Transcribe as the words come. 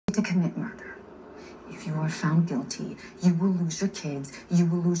commit murder. If you are found guilty, you will lose your kids, you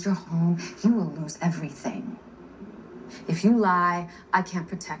will lose your home, you will lose everything. If you lie, I can't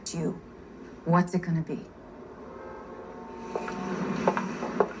protect you. What's it gonna be?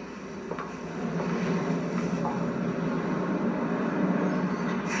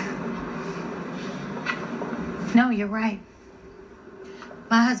 No, you're right.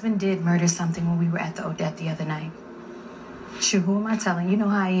 My husband did murder something when we were at the Odette the other night. Shoot, who am I telling? You know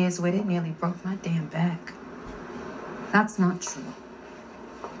how he is with it. Nearly broke my damn back. That's not true.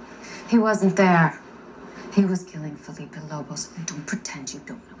 He wasn't there. He was killing Felipe Lobos. And don't pretend you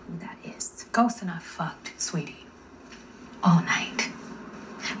don't know who that is. Ghost and I fucked, sweetie. All night.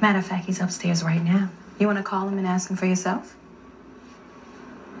 Matter of fact, he's upstairs right now. You want to call him and ask him for yourself?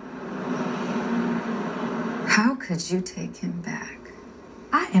 How could you take him back?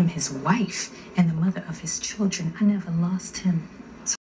 I am his wife and the mother of his children. I never lost him.